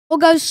Oh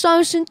guys,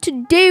 Silas, and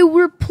today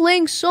we're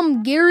playing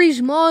some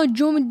Garry's Mod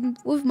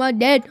with my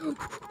dad.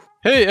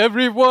 Hey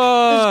everyone!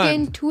 Let's get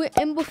into it,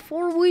 and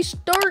before we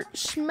start,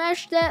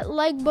 smash that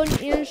like button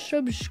and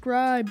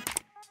subscribe.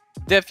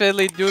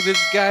 Definitely do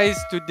this, guys.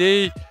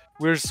 Today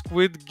we're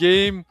Squid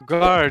Game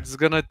guards,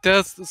 gonna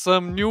test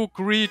some new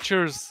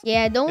creatures.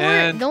 Yeah,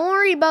 don't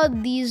worry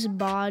about these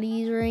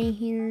bodies right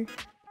here.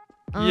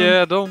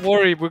 Yeah, don't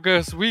worry,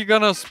 because we're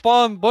gonna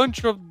spawn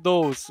bunch of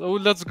those. So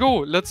let's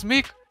go. Let's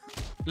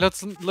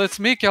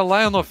make a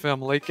line of them,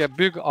 like a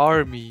big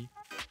army.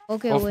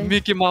 Okay, of wait.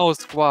 Mickey Mouse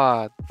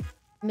squad.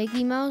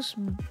 Mickey Mouse,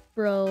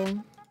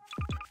 bro.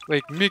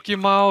 Like Mickey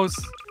Mouse,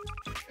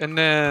 and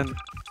then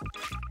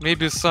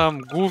maybe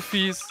some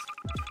Goofies.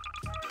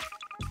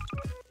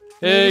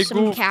 Maybe Hey, some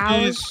Goofies.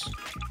 cows.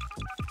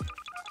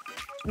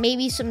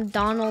 Maybe some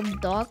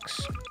Donald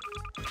Ducks.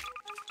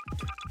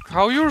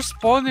 How you're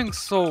spawning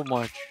so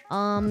much?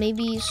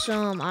 Maybe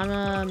some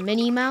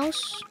Minnie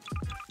Mouse.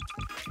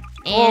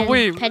 Oh And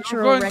wait, we're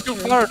Petro going Retro.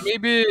 too far.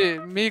 Maybe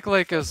make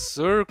like a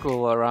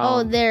circle around.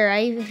 Oh, there!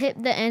 I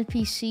hit the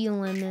NPC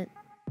limit.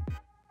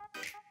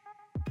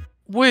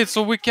 Wait,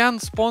 so we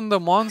can't spawn the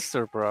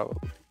monster,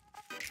 probably,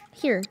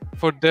 Here.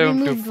 for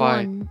them to Removed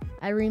fight. one.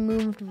 I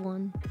removed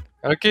one.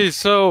 Okay,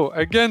 so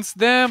against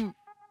them,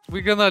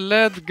 we're gonna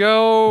let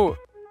go.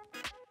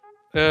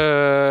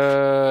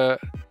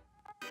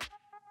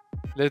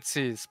 Let's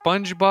see,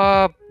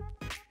 Spongebob,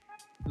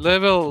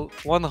 level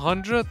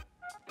 100.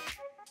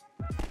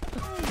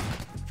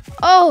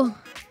 Oh!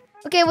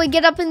 Okay, wait,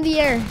 get up in the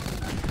air.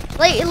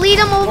 Lead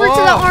him over to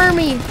the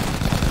army.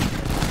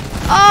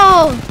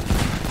 Oh!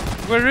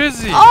 Where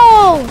is he?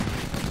 Oh!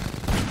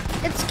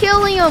 It's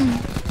killing him.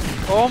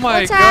 Oh my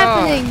What's god!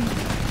 happening?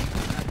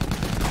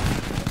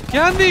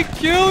 Can they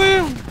kill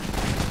him?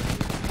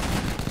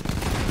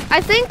 I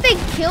think they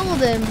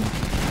killed him.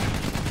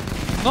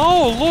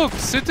 No, look,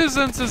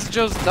 citizens is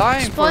just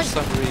dying for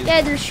some reason. Yeah,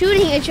 they're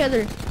shooting each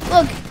other.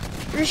 Look,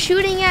 they're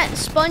shooting at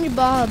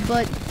Spongebob,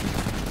 but...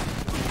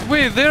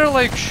 Wait, they're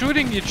like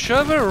shooting each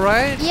other,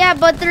 right? Yeah,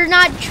 but they're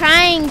not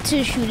trying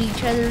to shoot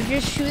each other.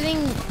 They're just shooting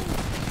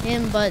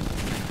him, but...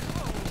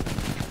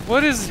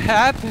 What is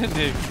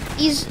happening?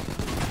 He's...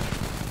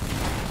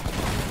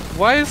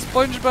 Why is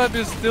SpongeBob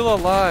is still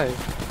alive?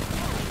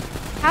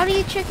 How do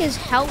you check his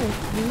health,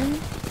 dude?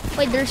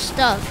 Wait, they're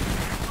stuck.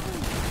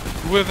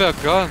 With a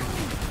gun.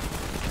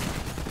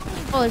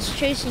 Oh, it's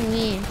chasing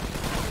me.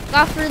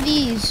 Go for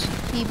these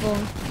people.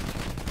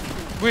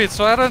 Wait,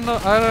 so I don't know,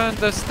 I don't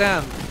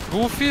understand.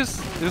 Goofies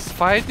is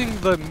fighting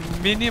the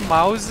Minnie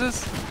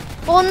Mouses?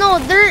 Well, no,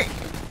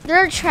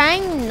 they're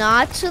trying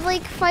not to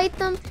like fight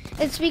them.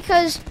 It's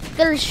because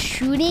they're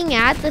shooting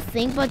at the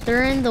thing, but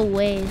they're in the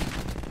way.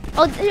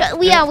 Oh,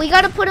 yeah, we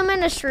gotta put them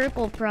in a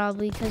circle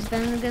probably, because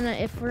then we're gonna,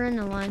 if we're in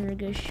a line, we're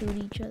gonna shoot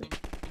each other.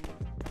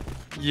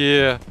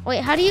 Yeah.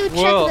 Wait, how do you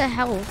check the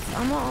health?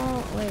 I'm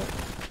all, wait.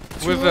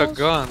 With a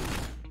gun.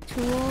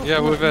 Tool? Yeah,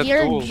 with a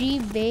tool.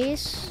 DRG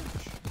base,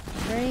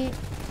 right?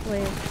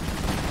 Wait.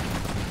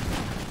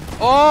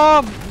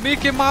 Oh,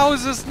 Mickey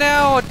Mouse is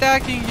now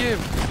attacking him.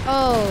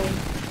 Oh,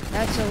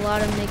 that's a lot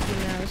of Mickey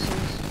Mouses.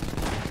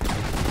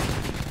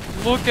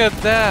 Look at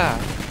that.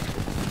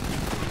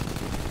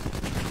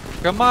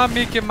 Come on,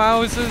 Mickey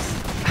Mouses.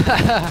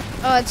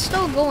 Oh, it's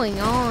still going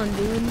on,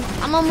 dude.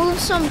 I'm gonna move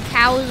some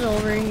cows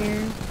over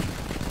here.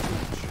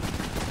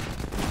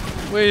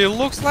 Wait, it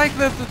looks like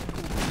that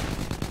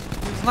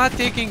he's not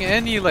taking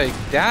any like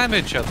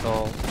damage at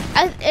all.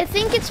 I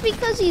think it's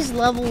because he's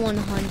level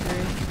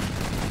 100.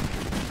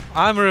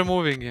 I'm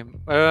removing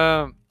him.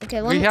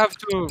 Okay, we have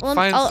to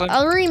find some.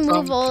 I'll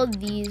remove all of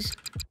these.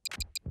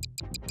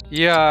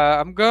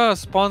 Yeah, I'm gonna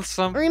spawn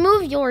some.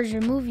 Remove yours.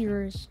 Remove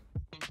yours.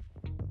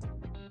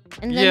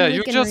 And then Yeah, we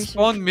you can just research.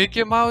 spawn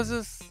Mickey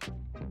Mouses.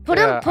 Put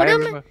Yeah,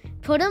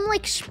 put them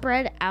like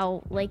spread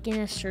out, like in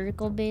a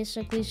circle,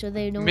 basically, so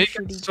they don't make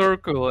shoot a each other.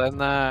 circle,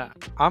 and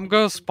I'm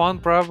gonna spawn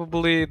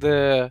probably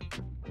the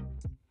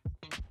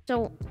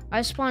So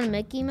I spawn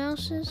Mickey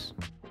Mouses.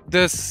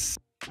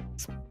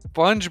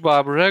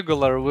 SpongeBob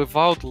regular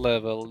without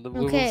level. We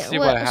will Okay, see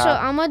what so happens.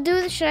 I'm gonna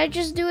do. Should I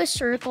just do a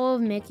circle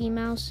of Mickey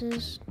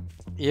Mouses?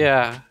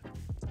 Yeah.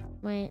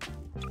 Wait.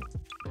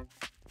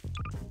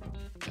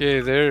 Okay,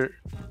 there.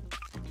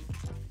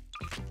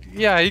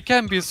 Yeah, it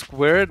can be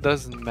square.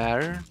 Doesn't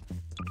matter.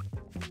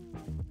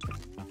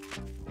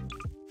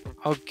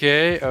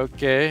 Okay.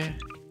 Okay.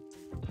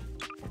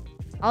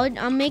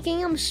 I'm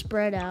making them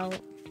spread out.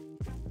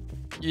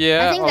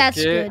 Yeah. I think that's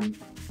okay. good.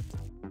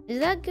 Is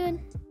that good?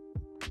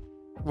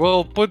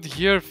 Well, put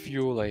here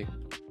few like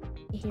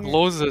Here.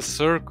 close a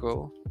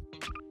circle.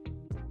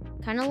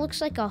 Kind of looks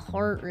like a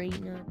heart right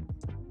now.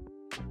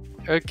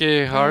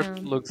 Okay, heart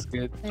Bam. looks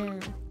good.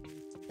 Bam.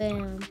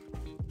 Bam.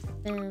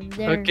 Bam.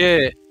 There.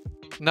 Okay,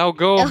 now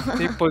go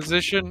take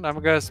position. I'm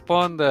gonna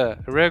spawn the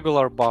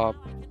regular Bob.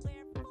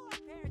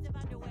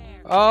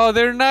 Oh,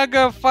 they're not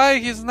gonna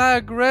fight. He's not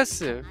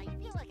aggressive.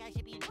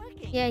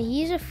 Yeah,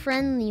 he's a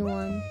friendly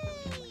one.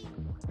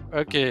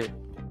 Okay,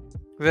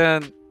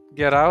 then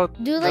get out.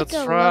 Do like Let's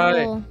a try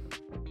level.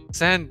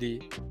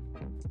 Sandy.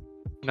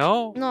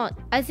 No? No,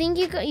 I think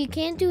you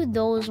can't do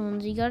those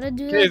ones. You gotta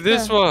do Okay, like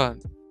this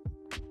one.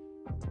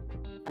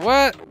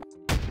 What?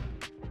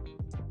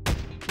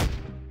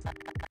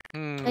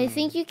 I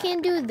think you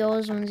can't do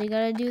those ones. You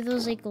gotta do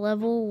those like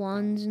level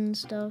 1s and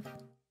stuff.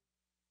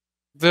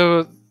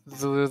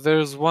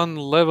 There's one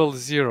level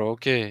 0.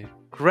 Okay.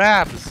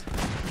 Crabs.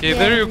 Okay, Yeah,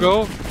 there you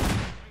go.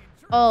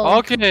 Oh.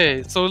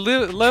 Okay, so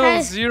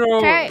level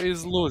 0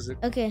 is losing.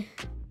 Okay.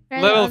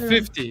 Try Level the other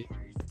 50. one.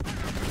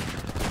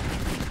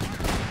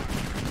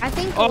 I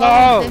think Oh!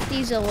 level 50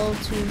 is a little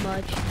too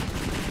much.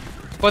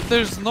 But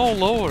there's no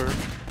lower.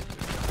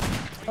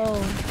 Oh.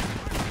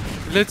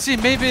 Let's see,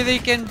 maybe they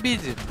can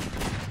beat it.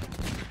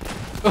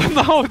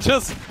 No,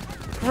 just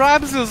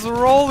Krabs is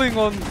rolling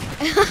on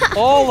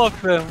all of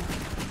them.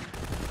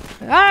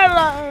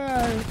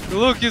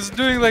 Look, he's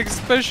doing like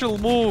special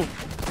move.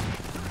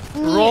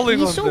 Rolling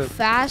he's on so them.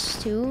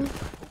 fast too.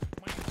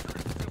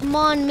 Come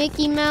on,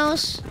 Mickey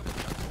Mouse.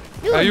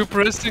 Dude. Are you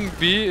pressing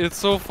B? It's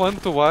so fun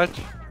to watch.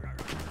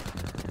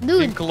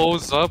 Dude. In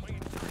close up.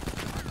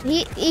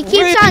 He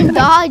keeps on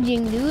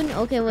dodging, dude.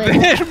 Okay, wait.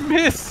 They're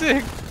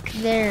missing.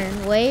 There,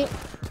 wait.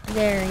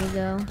 There you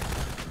go.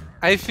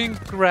 I think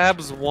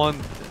Krabs won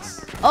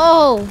this.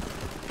 Oh.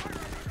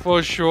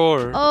 For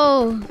sure.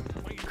 Oh.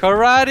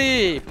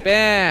 Karate!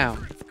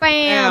 Bam!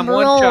 Bam! One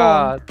roll.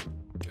 shot.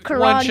 Karate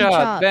One shot.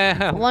 chop.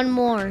 Bam! One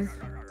more.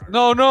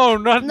 No,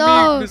 not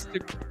No. me,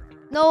 Mr.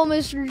 No,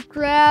 Mr.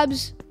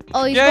 Krabs.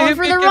 Oh, he's Yeah, going he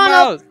for picked the him run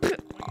up.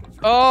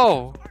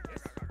 Oh!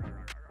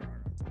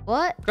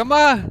 What? Come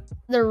on!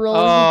 The roll. He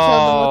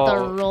killed him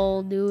with the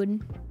roll,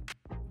 dude.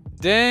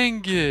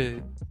 Dang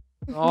it!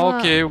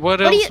 Okay,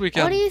 what else we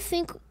can? What do you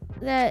think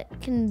that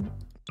can?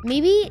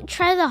 Maybe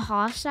try the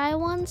hostile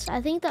ones.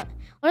 I think that.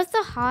 What if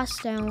the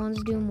hostile ones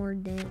do more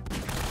damage?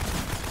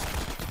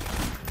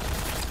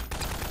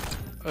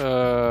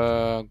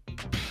 I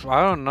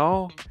don't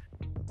know.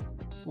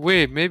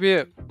 Wait,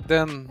 maybe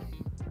then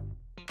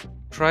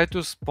try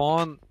to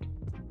spawn.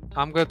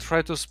 I'm gonna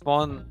try to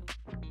spawn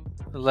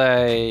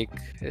like,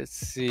 let's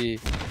see,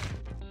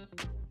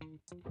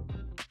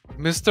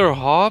 Mr.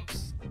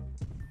 Hobbs.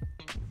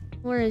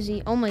 Where is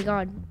he? Oh my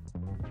god.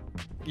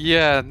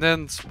 Yeah, and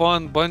then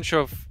spawn bunch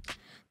of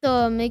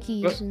The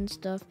Mickeys and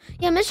stuff.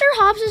 Yeah, Mr.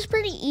 Hobbs is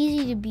pretty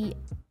easy to beat.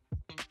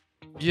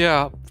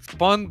 yeah,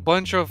 spawn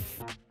bunch of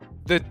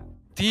the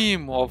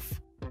team of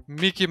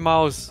Mickey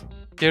Mouse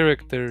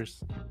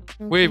characters.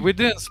 Okay. Wait, we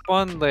didn't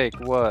spawn like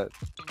what?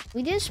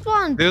 We did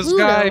spawn This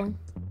Pluto. guy,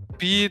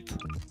 Pete.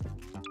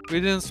 We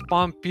didn't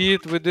spawn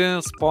Pete. We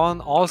didn't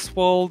spawn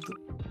Oswald,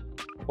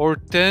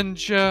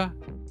 Hortensia,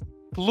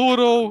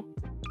 Pluto.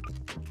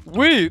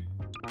 Wait,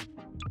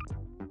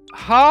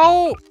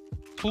 how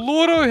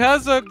Pluto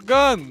has a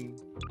gun?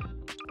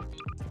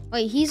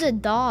 Wait, he's a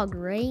dog,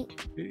 right?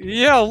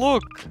 Yeah,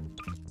 look.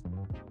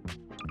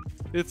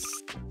 It's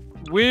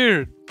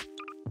weird.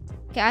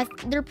 Okay,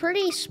 they're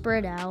pretty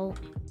spread out.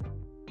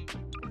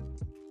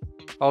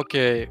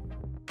 Okay,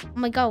 Oh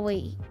my god,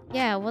 wait.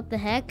 Yeah, what the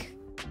heck?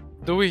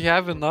 do we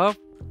have enough?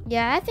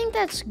 Yeah, I think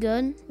that's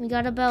good. We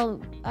got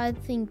about, I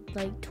think,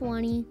 like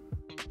 20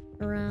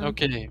 around.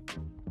 Okay,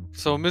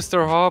 so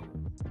Mr. Hop,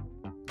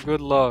 good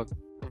luck.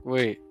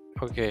 Wait,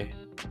 okay.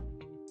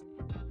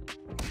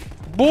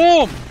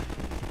 Boom!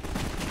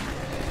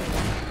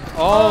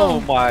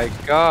 Oh my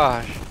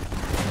gosh.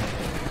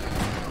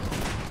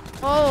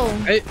 Oh.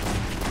 Hey.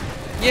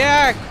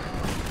 Yeah!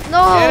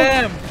 No!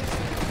 Get him!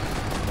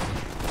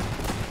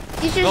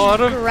 He's just No, I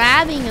don't-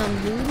 grabbing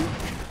him, dude.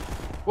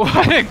 What?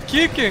 I'm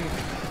kicking!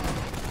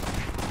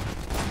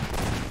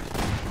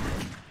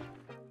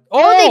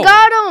 Oh, they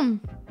got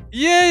him!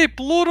 Yay!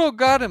 Pluto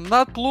got him!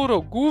 Not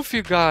Pluto,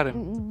 Goofy got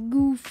him!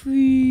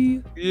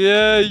 Goofy.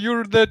 Yeah,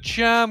 you're the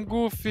champ,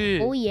 Goofy!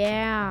 Oh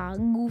yeah,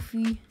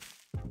 Goofy.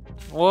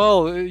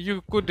 Well,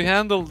 you could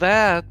handle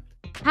that.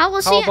 How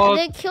was How he? about-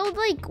 They killed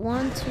like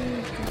 1, 2, 3.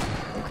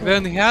 Okay.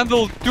 Then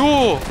handle 2,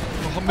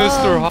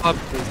 Mr. Hobbs.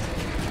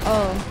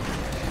 Oh.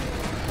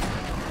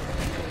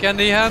 Can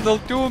he handle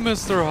 2,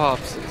 Mr.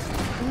 Hobbs?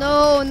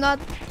 No, not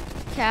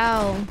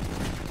cow.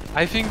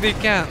 I think they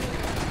can.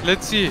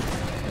 Let's see.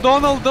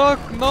 Donald Duck,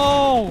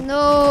 no!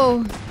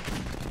 No.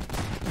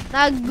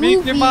 Not Goofy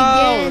Mickey again.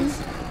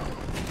 Mouse.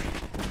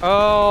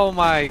 Oh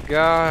my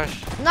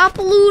gosh. Not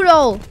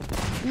Pluto.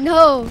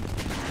 No.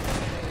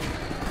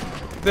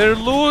 They're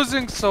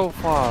losing so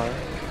far.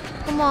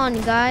 Come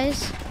on,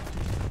 guys.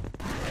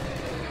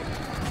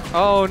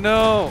 Oh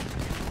no.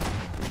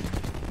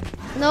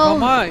 No.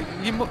 Come on.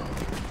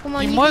 Come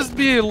on. He you must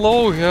be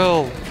low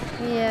health.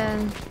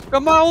 Yeah.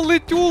 Come on, only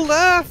 2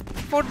 left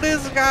for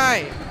this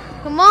guy.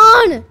 Come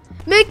on.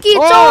 Mickey, it's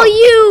Oh. all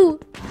you.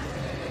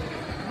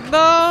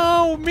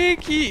 No,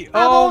 Mickey. I'm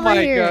Oh over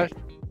my here. gosh.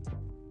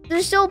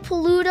 There's still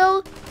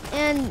Pluto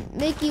and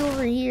Mickey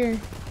over here.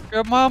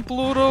 Come on,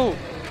 Pluto.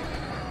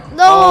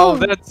 No. Oh,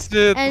 that's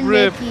it. and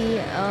Rip.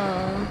 Mickey.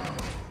 Oh.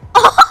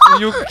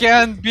 You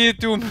can't beat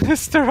 2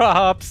 Mr.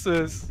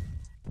 Hopses.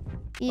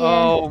 Yeah.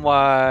 Oh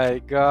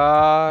my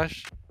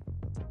gosh.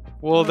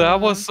 Well, that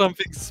was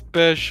something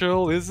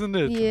special, isn't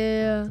it?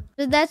 Yeah.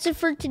 So that's it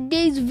for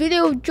today's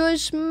video. Enjoy,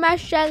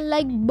 smash that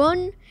like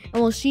button,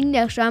 and we'll see you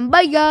next time.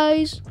 Bye,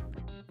 guys.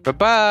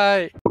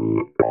 Bye-bye.